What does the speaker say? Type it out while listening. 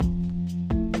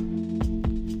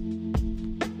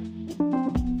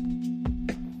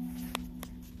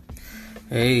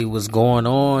Hey, what's going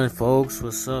on, folks?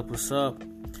 What's up?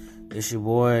 It's your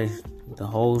boy, the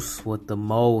host with the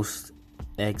most,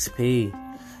 XP.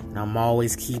 And I'm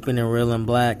always keeping it real and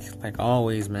black, like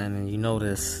always, man. And you know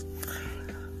this.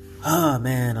 Oh,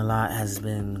 man, a lot has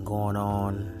been going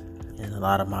on. And a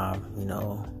lot of my,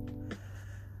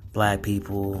 black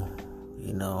people,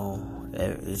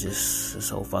 it's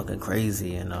so fucking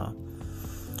crazy. And, a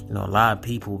lot of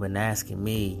people been asking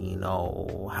me,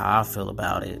 how I feel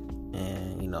about it.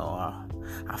 And,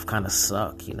 I've kind of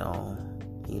suck,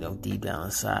 deep down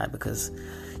inside because,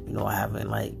 I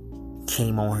haven't,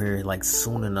 came on here,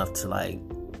 soon enough to,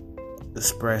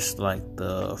 express,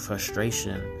 the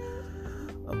frustration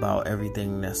about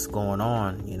everything that's going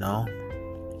on,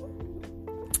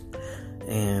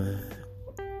 And,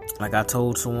 I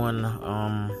told someone,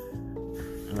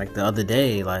 the other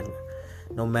day,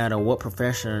 no matter what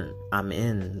profession I'm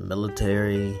in,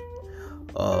 military,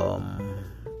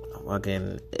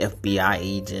 fucking FBI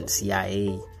agent,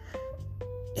 CIA,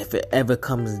 if it ever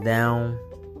comes down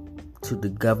to the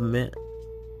government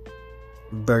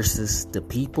versus the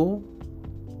people,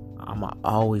 I'ma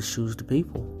always choose the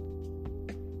people.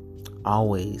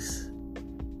 Always.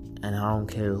 And I don't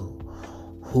care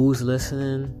who's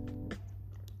listening,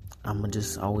 I'ma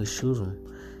just always choose them.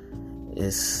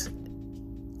 It's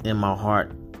in my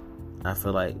heart, I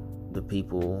feel like the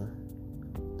people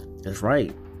is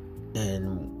right.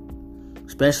 And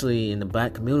especially in the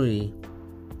black community,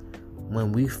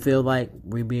 when we feel like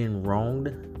we're being wronged,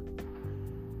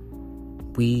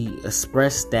 we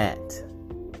express that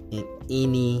in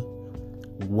any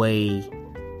way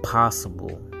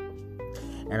possible.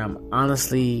 And I'm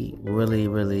honestly really,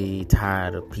 really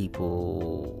tired of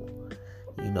people,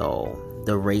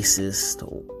 the racist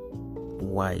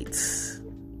whites,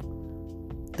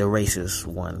 the racist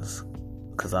ones,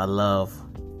 because I love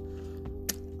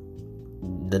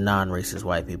the non-racist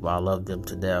white people. I love them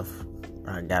to death.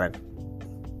 I got a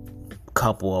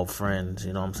couple of friends,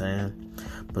 you know what I'm saying?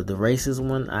 But the racist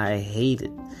one, I hate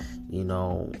it.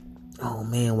 Oh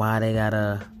man, why they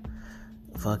gotta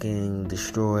fucking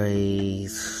destroy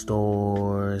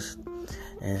stores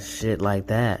and shit like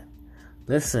that?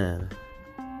 Listen,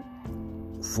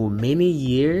 for many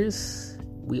years,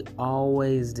 we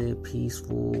always did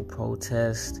peaceful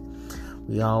protest.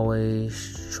 We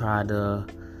always try to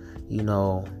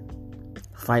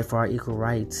fight for our equal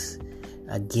rights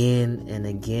again and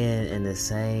again, and the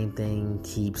same thing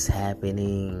keeps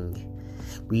happening.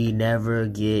 We never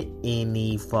get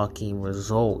any fucking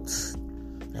results.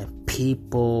 And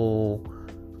people,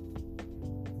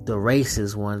 the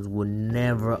racist ones, will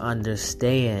never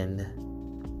understand.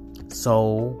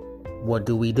 So, what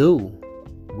do? We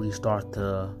start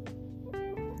to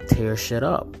tear shit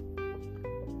up.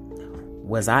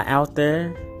 Was I out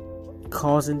there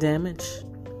causing damage?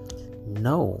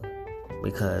 No,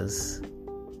 because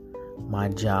my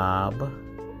job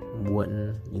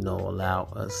wouldn't, allow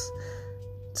us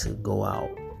to go out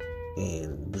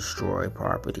and destroy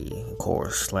property. Of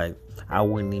course, I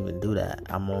wouldn't even do that.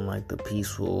 I'm on the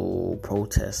peaceful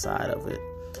protest side of it.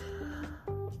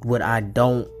 What I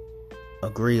don't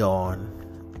agree on,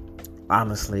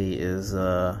 honestly, is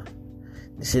the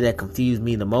shit that confused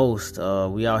me the most.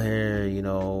 We out here,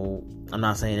 I'm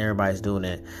not saying everybody's doing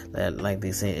it. That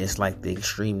they say it's the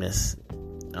extremists,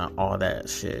 all that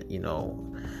shit.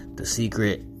 The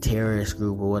secret terrorist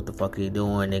group or what the fuck are you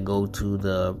doing? They go to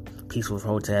the peaceful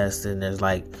protest and there's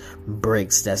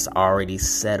bricks that's already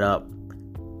set up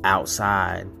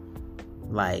outside,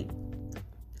 a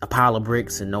pile of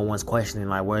bricks, and no one's questioning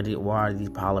where are these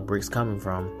pile of bricks coming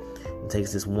from? It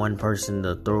takes this one person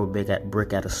to throw a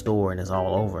brick at a store and it's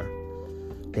all over.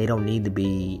 They don't need to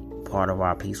be part of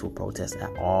our peaceful protest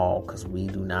at all, because we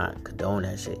do not condone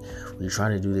that shit. We're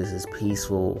trying to do this as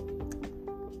peaceful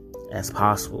as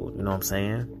possible, you know what I'm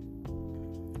saying?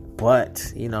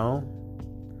 But,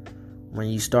 when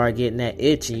you start getting that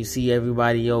itch and you see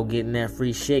everybody, getting that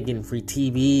free shit, getting free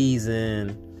TVs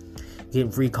and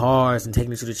getting free cars and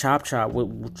taking it to the chop,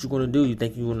 what you gonna do? You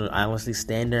think you're gonna honestly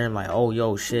stand there and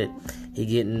oh, shit, he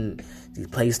getting these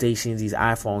PlayStations, these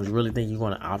iPhones? You really think you're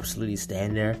gonna absolutely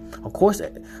stand there? Of course,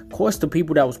 the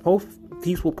people that was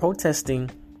peaceful protesting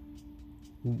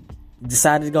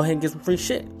decided to go ahead and get some free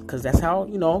shit, because that's how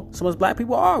some of us black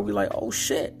people are. We oh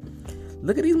shit,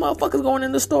 look at these motherfuckers going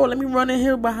in the store. Let me run in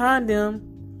here behind them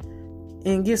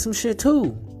and get some shit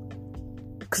too,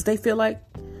 because they feel like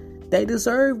they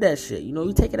deserve that shit.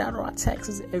 You take it out of our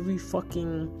taxes on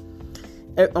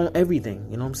everything.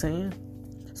 You know what I'm saying?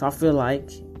 So I feel like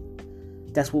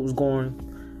that's what was going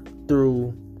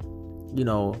through,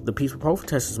 the peaceful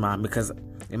protesters' mind. Because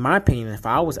in my opinion, if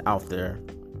I was out there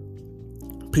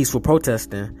peaceful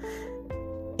protesting,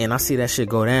 and I see that shit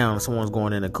go down. Someone's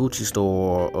going in a Gucci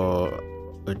store or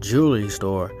a jewelry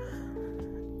store.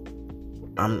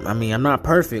 I'm not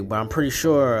perfect, but I'm pretty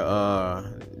sure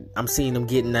I'm seeing them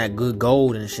getting that good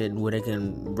gold and shit where they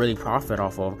can really profit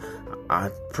off of.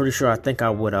 I'm pretty sure I think I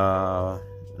would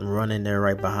run in there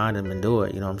right behind them and do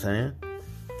it. You know what I'm saying?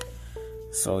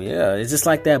 So yeah, it's just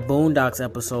like that Boondocks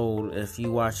episode. If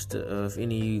you watched, if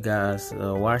any of you guys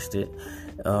watched it,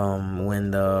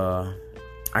 when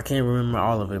I can't remember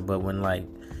all of it, but when like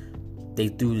they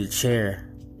threw the chair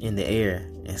in the air,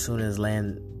 and as soon as it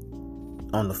landed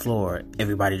on the floor,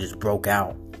 everybody just broke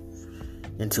out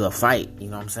into a fight. You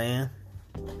know what I'm saying?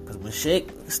 Because when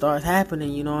shit starts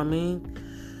happening, you know what I mean?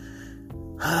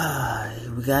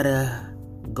 We gotta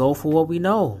go for what we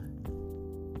know.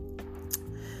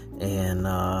 And,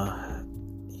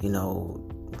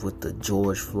 with the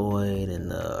George Floyd and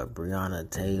the Breonna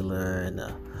Taylor and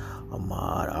the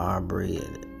Ahmaud Arbery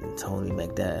and Tony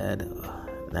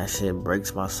McDade, that shit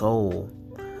breaks my soul.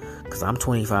 Because I'm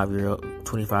 25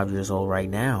 years old right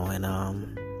now. And,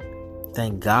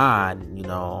 thank God,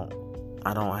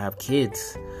 I don't have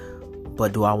kids.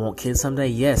 But do I want kids someday?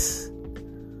 Yes.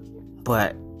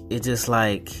 But it's just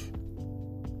like,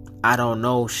 I don't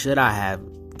know, should I have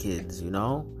kids,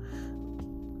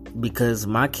 because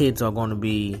my kids are going to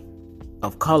be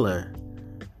of color,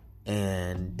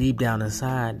 and deep down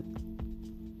inside,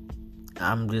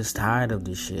 I'm just tired of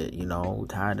this shit,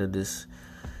 tired of this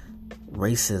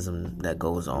racism that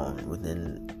goes on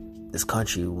within this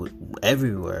country,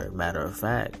 everywhere, matter of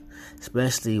fact,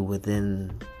 especially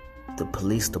within the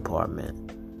police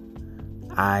department.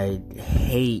 I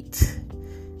hate,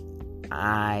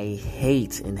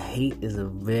 and hate is a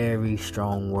very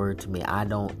strong word to me. I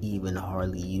don't even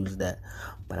hardly use that,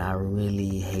 but I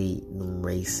really hate them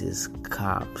racist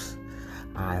cops.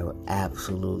 I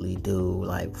absolutely do.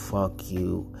 Like, fuck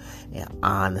you. And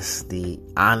honestly,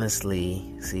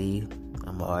 see,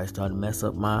 I'm always starting to mess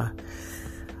up my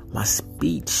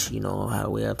speech, how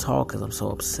we are talking, because I'm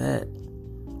so upset.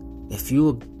 If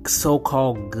you a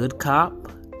so-called good cop,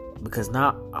 because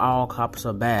not all cops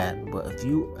are bad, but if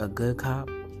you a good cop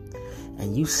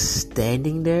and you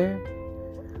standing there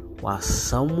while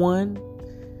someone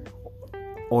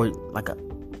or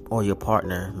your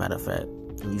partner, matter of fact,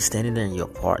 you standing there and your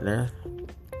partner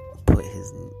put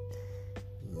his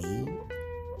knee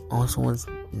on someone's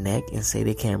neck and say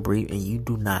they can't breathe, and you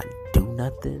do not do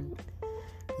nothing,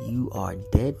 you are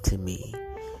dead to me.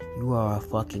 You are a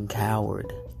fucking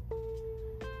coward.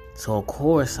 So of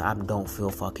course I don't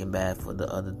feel fucking bad for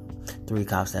the other 3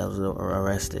 cops that was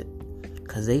arrested,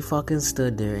 cause they fucking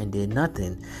stood there and did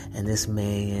nothing, and this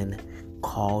man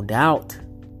called out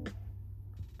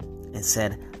and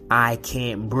said, "I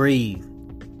can't breathe,"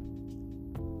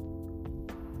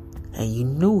 and you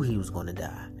knew he was gonna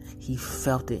die. He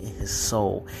felt it in his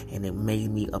soul, and it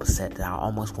made me upset that I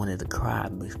almost wanted to cry,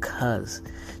 because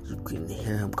you couldn't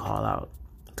hear him call out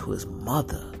to his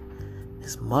mother,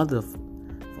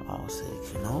 for all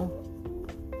sakes,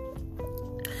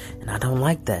 and I don't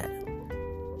like that.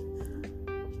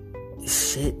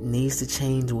 Shit needs to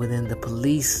change within the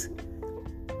police.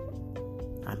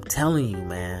 I'm telling you,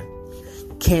 man.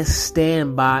 You can't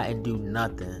stand by and do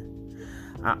nothing.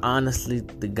 I honestly,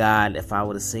 to God, if I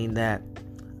would have seen that,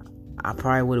 I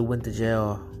probably would have went to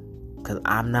jail, because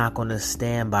I'm not going to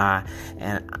stand by.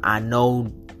 And I know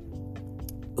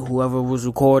whoever was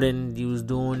recording, you was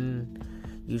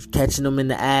catching them in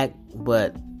the act,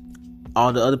 but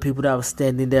all the other people that was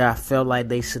standing there, I felt like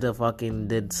they should have fucking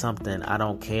did something. I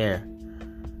don't care.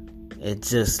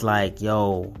 It's just like,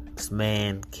 yo, this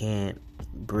man can't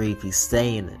breathe. He's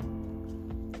saying it.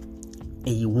 And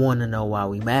you want to know why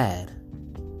we mad.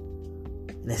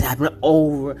 And it's happening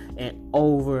over and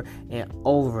over and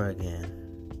over again.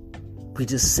 We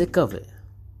just sick of it.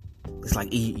 It's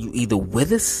like you either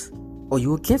with us or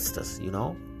you against us,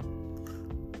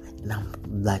 And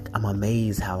I'm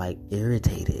amazed how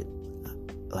irritated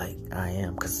I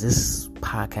am, because this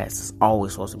podcast is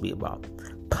always supposed to be about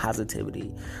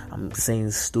positivity. I'm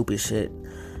saying stupid shit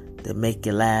that make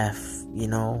you laugh,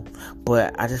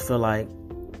 but I just feel like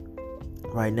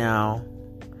right now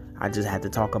I just had to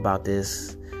talk about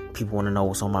this. People want to know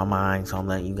what's on my mind, so I'm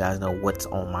letting you guys know what's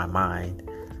on my mind.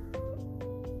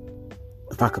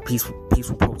 If I could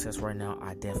peaceful protest right now,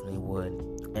 I definitely would.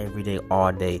 Every day,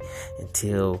 all day,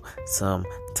 until some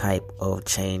type of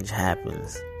change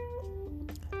happens.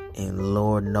 And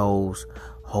Lord knows,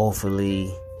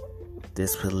 hopefully,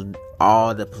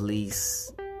 all the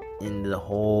police in the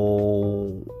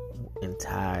whole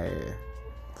entire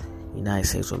United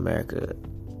States of America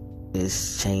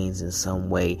is changed in some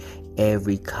way.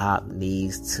 Every cop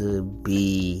needs to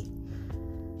be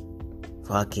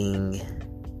fucking...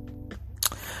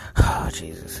 Oh,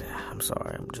 Jesus. I'm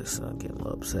sorry. I'm just getting a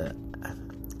little upset.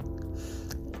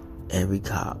 Every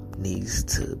cop needs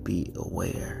to be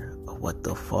aware of what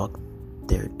the fuck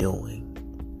they're doing.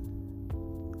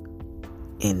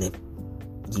 And if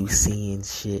you seeing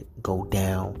shit go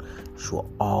down, you should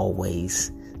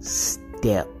always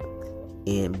step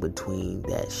in between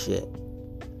that shit.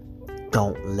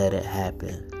 Don't let it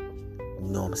happen. You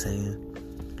know what I'm saying?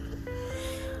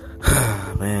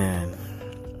 Man,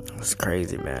 it's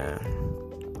crazy, man.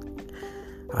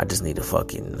 I just need to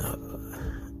fucking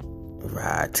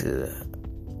ride to...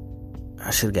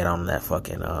 I should get on that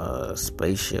fucking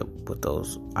spaceship with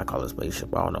those... I call it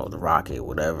spaceship, I don't know, the rocket,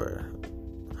 whatever.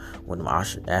 When the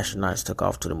astronauts took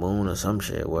off to the moon or some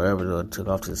shit, wherever they took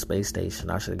off to the space station,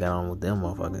 I should have got on with them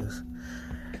motherfuckers.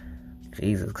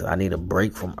 Jesus, because I need a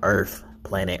break from Earth,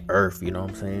 planet Earth, you know what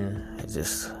I'm saying?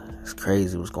 It's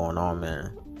crazy what's going on,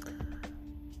 man.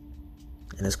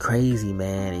 And it's crazy,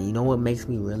 man. And you know what makes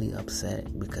me really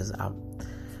upset? Because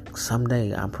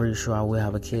someday, I'm pretty sure I will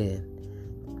have a kid.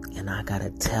 And I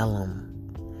gotta tell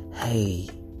him, hey,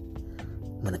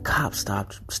 when a cop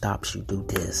stops you, do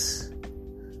this.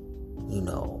 You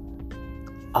know,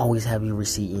 always have your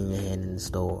receipt in your hand in the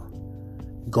store.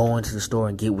 Go into the store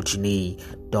and get what you need.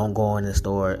 Don't go in the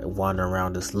store and wander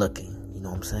around just looking. You know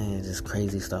what I'm saying? Just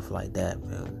crazy stuff like that,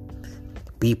 man.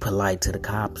 Be polite to the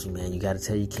cops, man. You gotta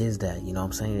tell your kids that. You know what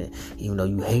I'm saying? Even though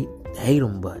you hate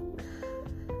them, but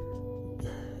you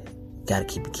gotta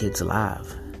keep your kids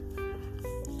alive.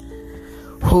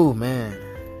 Whew, man.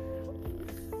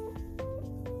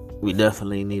 We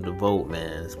definitely need to vote,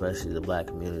 man, especially the black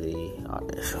community,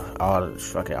 all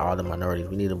the minorities.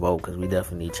 We need to vote because we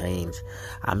definitely need change.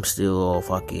 I'm still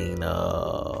fucking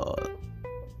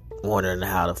wondering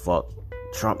how the fuck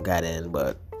Trump got in,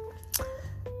 but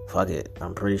fuck it.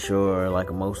 I'm pretty sure,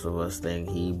 like most of us think,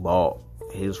 he bought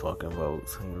his fucking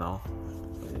votes, you know?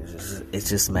 It's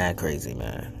just mad crazy,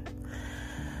 man.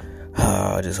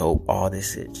 I just hope all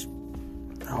this shit...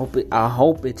 I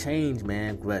hope it changed,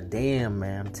 man. But damn,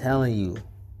 man, I'm telling you,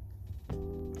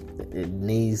 it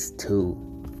needs to.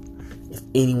 If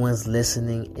anyone's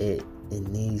listening, it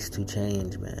needs to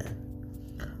change, man.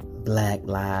 Black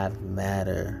Lives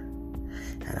Matter.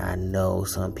 And I know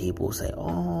some people say, oh,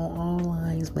 all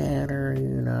lives matter,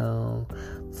 you know.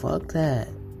 Fuck that.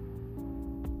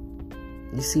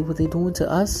 You see what they're doing to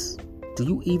us? Do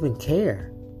you even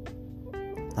care?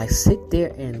 Like, sit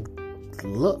there and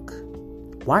look.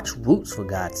 Watch Roots, for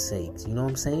God's sakes. You know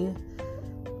what I'm saying?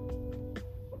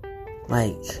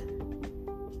 Like,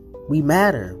 we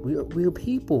matter. We're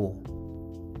people.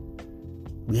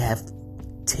 We have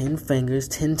 10 fingers,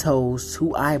 10 toes,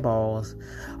 2 eyeballs.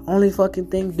 Only fucking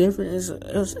thing different is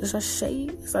our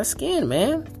shade. It's our skin,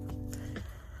 man.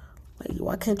 Like,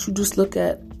 why can't you just look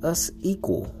at us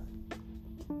equal?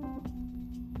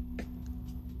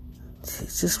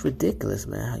 It's just ridiculous,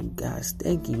 man, how you guys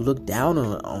think. You look down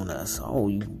on us. Oh,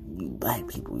 you black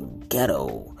people, you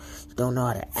ghetto. You don't know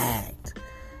how to act.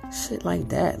 Shit like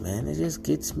that, man. It just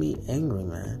gets me angry,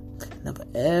 man. If I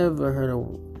ever heard a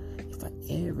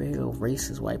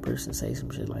racist white person say some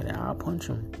shit like that, I'll punch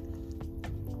him.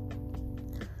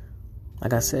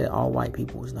 Like I said, all white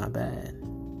people is not bad.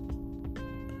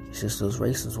 It's just those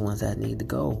racist ones that need to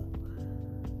go.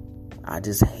 I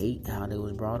just hate how they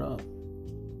was brought up.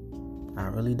 I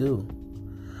really do.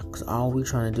 Because all we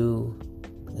trying to do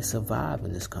is survive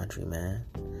in this country, man.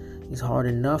 It's hard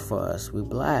enough for us. We're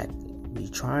black. We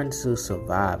trying to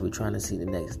survive. We're trying to see the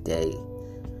next day.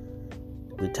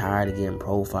 We're tired of getting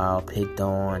profiled, picked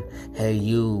on. Hey,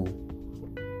 you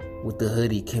with the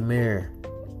hoodie, come here.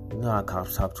 You know how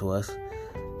cops talk to us.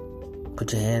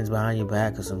 Put your hands behind your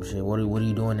back or some shit. What are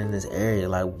you doing in this area?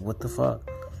 Like, what the fuck?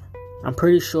 I'm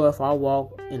pretty sure if I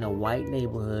walk in a white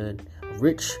neighborhood, a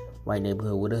rich white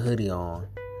neighborhood with a hoodie on,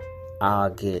 I'll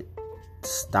get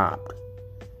stopped.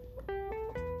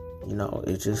 You know,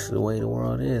 it's just the way the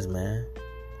world is, man.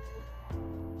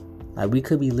 Like, we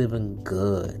could be living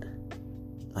good.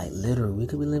 Like, literally, we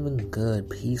could be living good,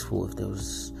 peaceful. If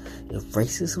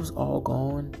racism was all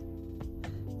gone,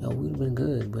 we'd have been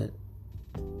good. But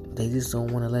they just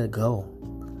don't want to let it go.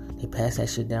 They pass that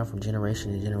shit down from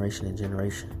generation to generation to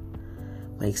generation.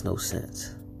 Makes no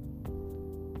sense.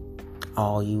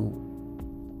 All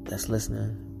you that's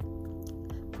listening,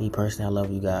 me personally, I love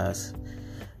you guys,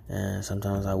 and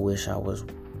sometimes I wish I was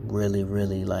really,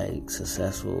 really like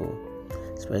successful,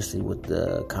 especially with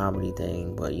the comedy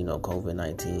thing, but you know,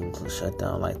 COVID-19 shut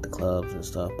down like the clubs and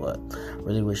stuff, but I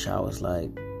really wish I was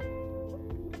like,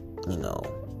 you know,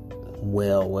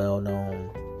 well known,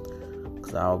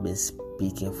 because I've been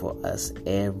speaking for us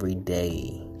every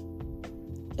day,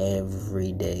 and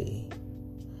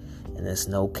there's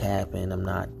no capping. I'm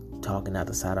not talking out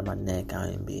the side of my neck. I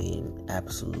am being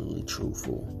absolutely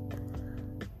truthful.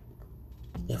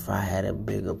 If I had a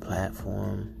bigger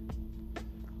platform,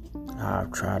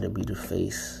 I'd try to be the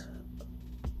face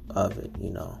of it,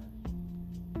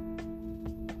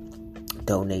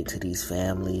 donate to these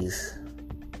families.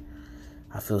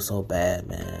 I feel so bad,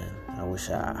 man. I wish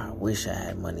I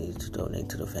had money to donate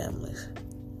to the families,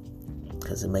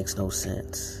 because it makes no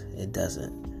sense. It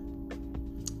doesn't.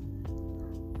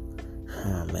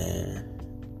 Oh, man.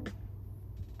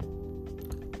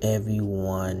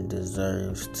 Everyone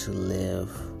deserves to live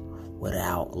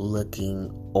without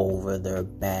looking over their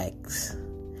backs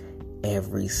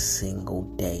every single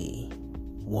day,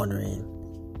 wondering,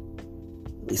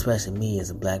 especially me as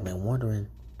a black man, wondering,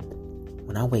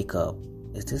 when I wake up,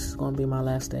 is this going to be my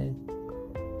last day?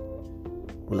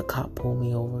 Will a cop pull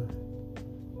me over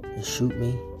and shoot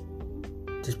me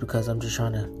just because I'm just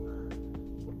trying to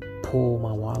pull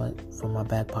my wallet from my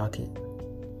back pocket?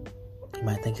 You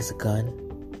might think it's a gun.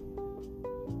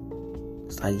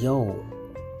 It's like, yo,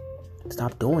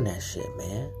 stop doing that shit,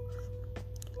 man.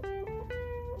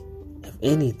 If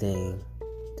anything,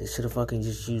 they should have fucking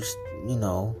just used,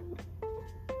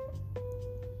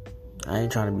 I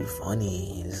ain't trying to be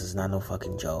funny. This is not no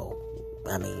fucking joke.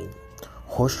 I mean,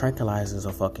 horse tranquilizers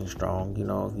are fucking strong.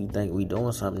 If you think we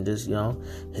doing something, just,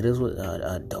 hit us with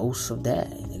a dose of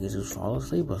that. Niggas just fall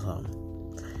asleep or something.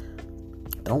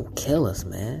 Don't kill us,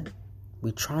 man.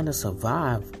 We trying to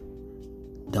survive.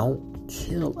 Don't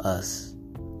kill us.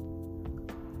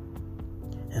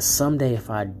 And someday, if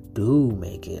I do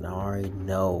make it, I already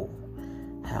know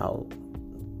how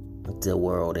the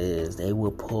world is. They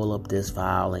will pull up this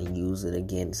file and use it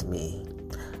against me.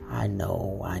 I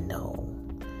know.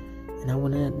 And I will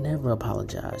never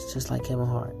apologize, just like Kevin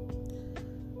Hart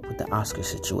with the Oscar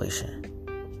situation.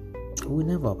 We will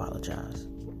never apologize.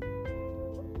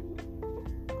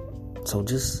 So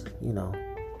just,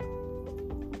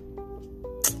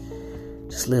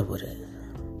 just live with it.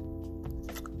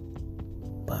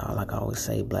 But like I always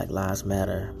say, Black Lives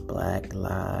Matter. Black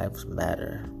Lives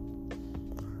Matter.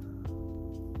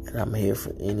 And I'm here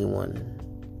for anyone.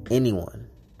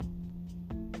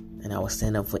 And I will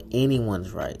stand up for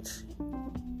anyone's rights.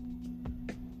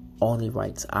 Only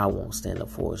rights I won't stand up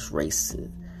for is racist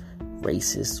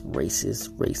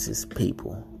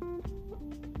people.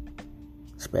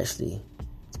 Especially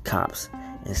cops.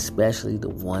 Especially the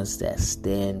ones that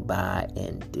stand by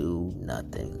and do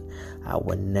nothing. I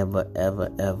would never, ever,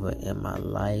 ever in my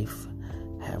life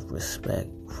have respect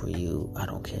for you. I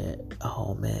don't care.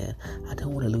 Oh man, I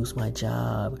don't want to lose my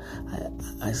job.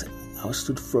 I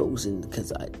stood frozen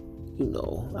because I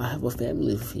have a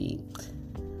family to feed.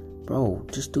 Bro,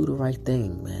 just do the right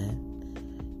thing, man.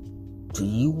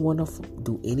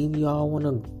 Do any of y'all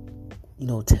want to,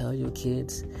 tell your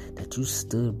kids that you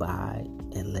stood by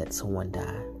and let someone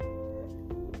die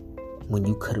when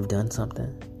you could have done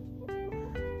something?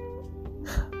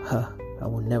 I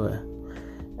will never,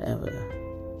 ever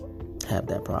have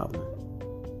that problem.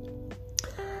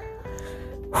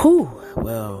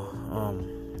 Well,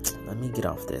 let me get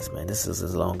off this, man. This is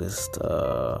the longest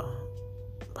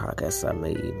podcast I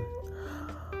made.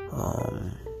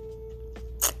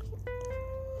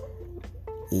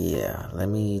 Yeah, let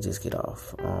me just get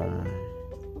off.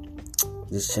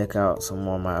 Just check out some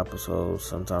more of my episodes.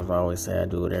 Sometimes I always say I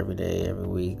do it every day, every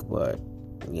week, but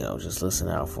just listen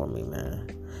out for me, man.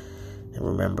 And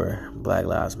remember, Black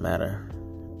Lives Matter.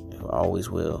 It always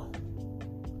will.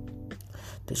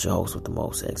 This your host with the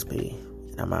most, XP,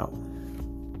 and I'm out.